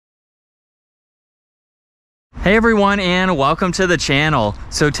Hey everyone, and welcome to the channel.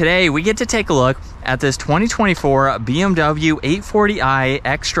 So today we get to take a look at this 2024 BMW 840i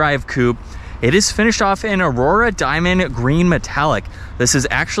xDrive Coupe. It is finished off in Aurora Diamond Green Metallic. This is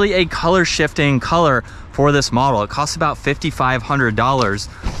actually a color shifting color for this model. It costs about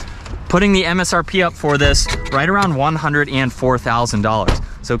 $5,500, putting the MSRP up for this right around $104,000.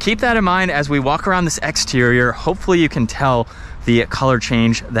 So keep that in mind as we walk around this exterior. Hopefully you can tell the color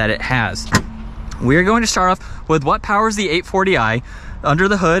change that it has. We are going to start off with what powers the 840i. Under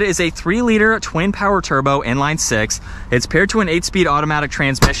the hood is a 3-liter twin power turbo inline 6. It's paired to an 8-speed automatic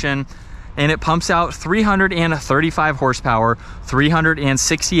transmission, and it pumps out 335 horsepower,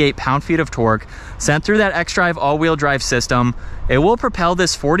 368 pound-feet of torque, sent through that xDrive all-wheel drive system. It will propel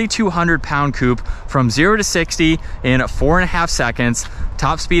this 4,200 pound coupe from 0 to 60 in 4.5 seconds.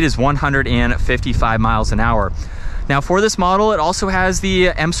 Top speed is 155 miles an hour. Now for this model, it also has the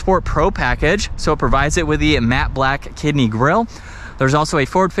M Sport Pro package, so it provides it with the matte black kidney grille. There's also a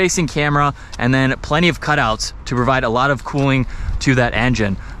forward-facing camera and then plenty of cutouts to provide a lot of cooling to that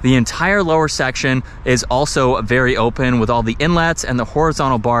engine. The entire lower section is also very open with all the inlets and the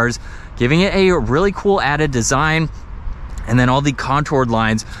horizontal bars, giving it a really cool added design. And then all the contoured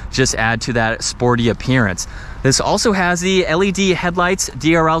lines just add to that sporty appearance. This also has the LED headlights,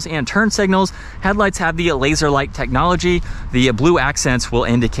 DRLs, and turn signals. Headlights have the laser light technology. The blue accents will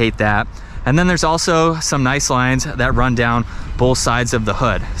indicate that. And then there's also some nice lines that run down both sides of the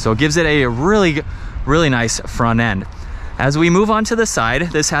hood. So it gives it a really nice front end. As we move on to the side,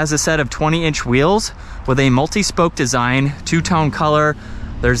 this has a set of 20-inch wheels with a multi-spoke design, two-tone color.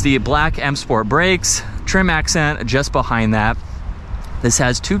 There's the black M Sport brakes, trim accent just behind that. This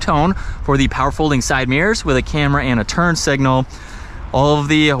has two-tone for the power folding side mirrors with a camera and a turn signal. All of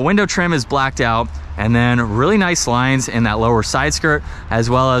the window trim is blacked out, and then really nice lines in that lower side skirt as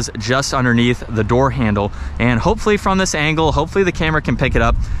well as just underneath the door handle. And hopefully from this angle, hopefully the camera can pick it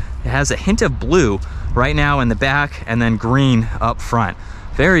up. It has a hint of blue right now in the back and then green up front.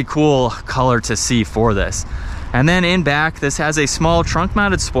 Very cool color to see for this. And then in back, this has a small trunk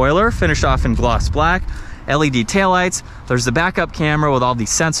mounted spoiler finished off in gloss black, LED taillights. There's the backup camera with all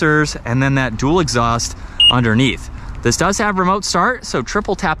these sensors, and then that dual exhaust underneath. This does have remote start, so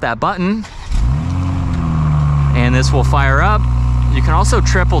triple tap that button and this will fire up. You can also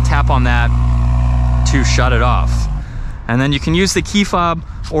triple tap on that to shut it off. And then you can use the key fob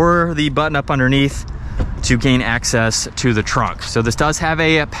or the button up underneath to gain access to the trunk. So this does have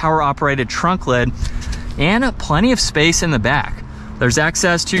a power operated trunk lid and plenty of space in the back. There's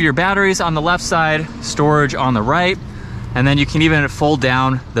access to your batteries on the left side, storage on the right, and then you can even fold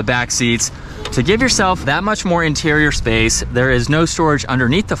down the back seats to give yourself that much more interior space. There is no storage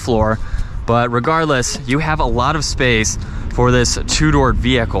underneath the floor, but regardless, you have a lot of space for this two-door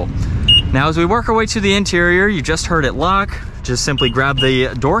vehicle. Now, as we work our way to the interior, you just heard it lock. Just simply grab the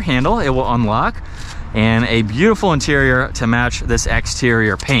door handle, it will unlock, and a beautiful interior to match this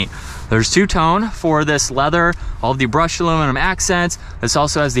exterior paint. There's two-tone for this leather, all of the brushed aluminum accents. This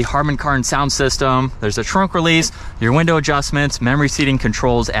also has the Harman Kardon sound system. There's a trunk release, your window adjustments, memory seating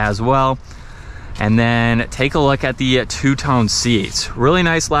controls as well. And then take a look at the two-tone seats. Really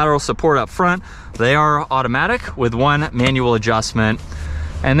nice lateral support up front. They are automatic with one manual adjustment.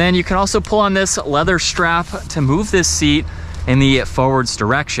 And then you can also pull on this leather strap to move this seat in the forwards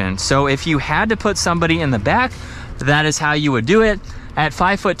direction. So if you had to put somebody in the back, that is how you would do it. At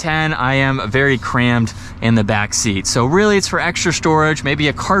 5'10", I am very crammed in the back seat. So really it's for extra storage, maybe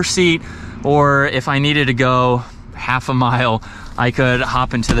a car seat, or if I needed to go half a mile, I could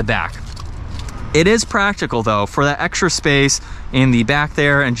hop into the back. It is practical though, for that extra space in the back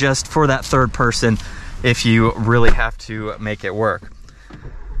there and just for that third person if you really have to make it work.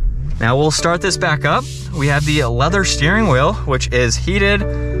 Now we'll start this back up. We have the leather steering wheel, which is heated,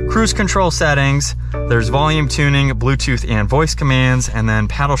 cruise control settings. There's volume tuning, Bluetooth and voice commands, and then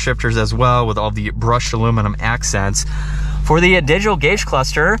paddle shifters as well with all the brushed aluminum accents. For the digital gauge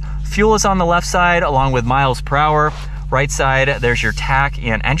cluster, fuel is on the left side along with miles per hour. Right side, there's your tach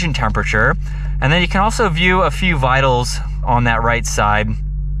and engine temperature. And then you can also view a few vitals on that right side,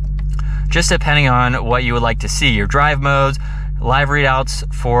 just depending on what you would like to see. Your drive modes, live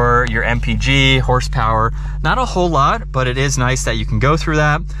readouts for your MPG, horsepower. Not a whole lot, but it is nice that you can go through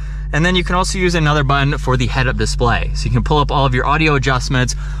that. And then you can also use another button for the head-up display. So you can pull up all of your audio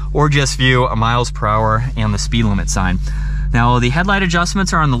adjustments or just view a miles per hour and the speed limit sign. Now the headlight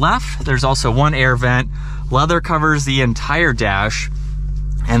adjustments are on the left. There's also one air vent. Leather covers the entire dash.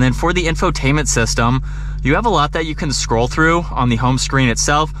 And then for the infotainment system, you have a lot that you can scroll through on the home screen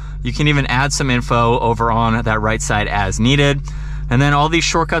itself. You can even add some info over on that right side as needed. And then all these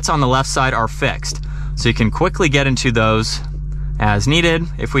shortcuts on the left side are fixed. so you can quickly get into those as needed.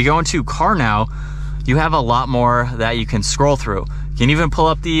 If we go into car now, you have a lot more that you can scroll through. You can even pull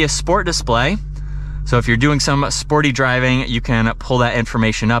up the sport display. So if you're doing some sporty driving, you can pull that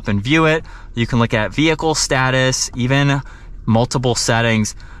information up and view it. You can look at vehicle status, even multiple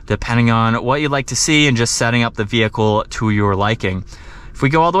settings, depending on what you'd like to see and just setting up the vehicle to your liking. If we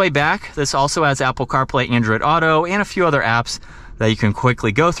go all the way back, this also has Apple CarPlay, Android Auto, and a few other apps that you can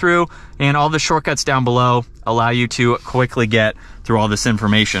quickly go through, and all the shortcuts down below allow you to quickly get through all this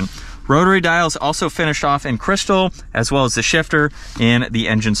information. Rotary dials also finished off in crystal, as well as the shifter and the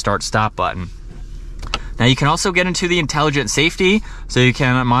engine start stop button. Now you can also get into the intelligent safety, so you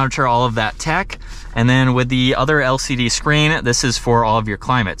can monitor all of that tech. And then with the other LCD screen, this is for all of your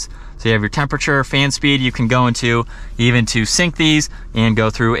climates. So you have your temperature, fan speed you can go into, even to sync these and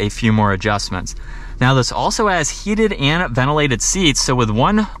go through a few more adjustments. Now this also has heated and ventilated seats, so with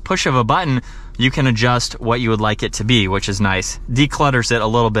one push of a button, you can adjust what you would like it to be, which is nice. Declutters it a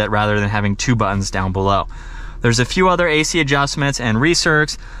little bit rather than having two buttons down below. There's a few other AC adjustments and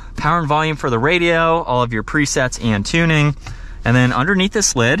recircs, power and volume for the radio, all of your presets and tuning. And then underneath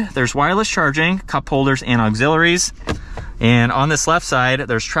this lid, there's wireless charging, cup holders, and auxiliaries. And on this left side,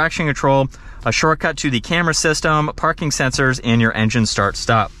 there's traction control, a shortcut to the camera system, parking sensors, and your engine start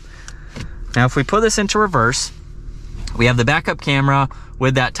stop. Now, if we put this into reverse, we have the backup camera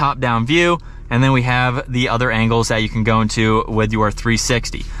with that top-down view, and then we have the other angles that you can go into with your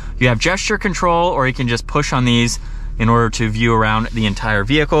 360. You have gesture control, or you can just push on these in order to view around the entire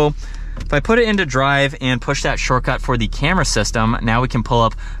vehicle. If I put it into drive and push that shortcut for the camera system, now we can pull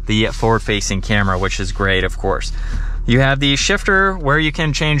up the forward-facing camera, which is great, of course. You have the shifter where you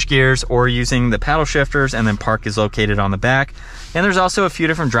can change gears or using the paddle shifters, and then park is located on the back. And there's also a few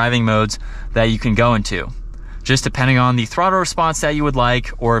different driving modes that you can go into, just depending on the throttle response that you would like,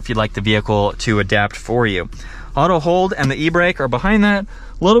 or if you'd like the vehicle to adapt for you. Auto hold and the e-brake are behind that.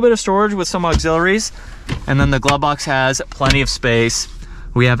 A little bit of storage with some auxiliaries, and then the glove box has plenty of space.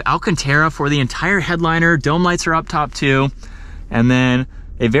 We have Alcantara for the entire headliner. Dome lights are up top too, and then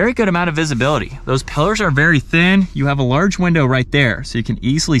a very good amount of visibility. Those pillars are very thin. You have a large window right there, so you can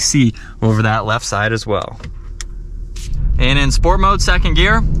easily see over that left side as well. And in sport mode, second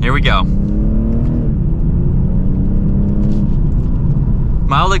gear, here we go.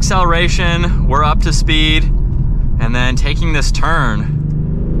 Mild acceleration, we're up to speed, and then taking this turn,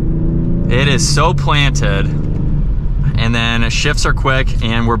 it is so planted, and then shifts are quick,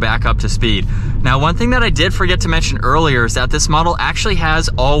 and we're back up to speed. Now, one thing that I did forget to mention earlier is that this model actually has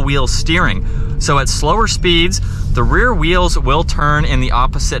all-wheel steering. So at slower speeds, the rear wheels will turn in the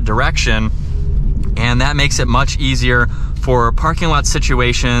opposite direction, and that makes it much easier for parking lot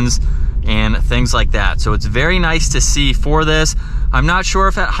situations and things like that. So it's very nice to see for this. I'm not sure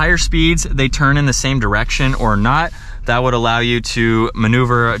if at higher speeds they turn in the same direction or not. That would allow you to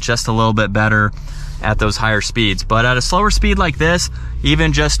maneuver just a little bit better at those higher speeds. But at a slower speed like this,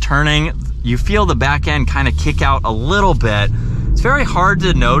 even just turning, you feel the back end kind of kick out a little bit. It's very hard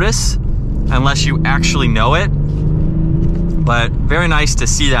to notice unless you actually know it, but very nice to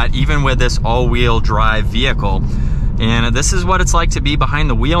see that even with this all-wheel drive vehicle. And this is what it's like to be behind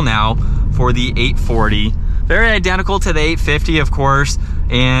the wheel now for the 840. Very identical to the 850, of course.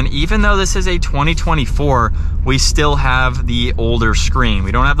 And even though this is a 2024, we still have the older screen.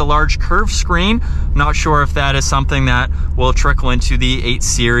 We don't have the large curved screen. I'm not sure if that is something that will trickle into the 8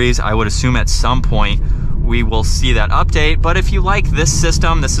 Series. I would assume at some point we will see that update. But if you like this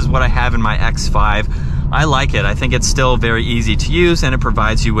system, this is what I have in my X5. I like it. I think it's still very easy to use, and it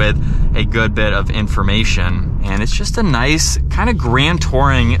provides you with a good bit of information. And it's just a nice kind of grand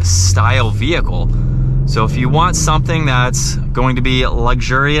touring style vehicle. So if you want something that's going to be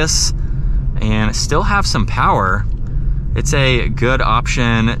luxurious and still have some power, it's a good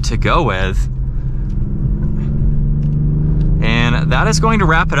option to go with. And that is going to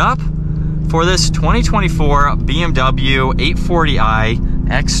wrap it up for this 2024 BMW 840i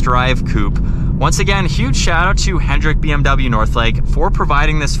xDrive Coupe. Once again, huge shout out to Hendrick BMW Northlake for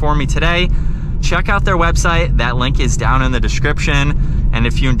providing this for me today. Check out their website. That link is down in the description. And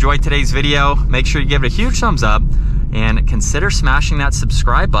if you enjoyed today's video, make sure you give it a huge thumbs up and consider smashing that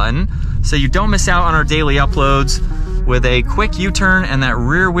subscribe button so you don't miss out on our daily uploads. With a quick U-turn and that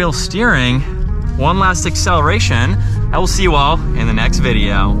rear wheel steering, one last acceleration, I will see you all in the next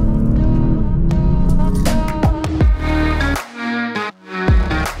video.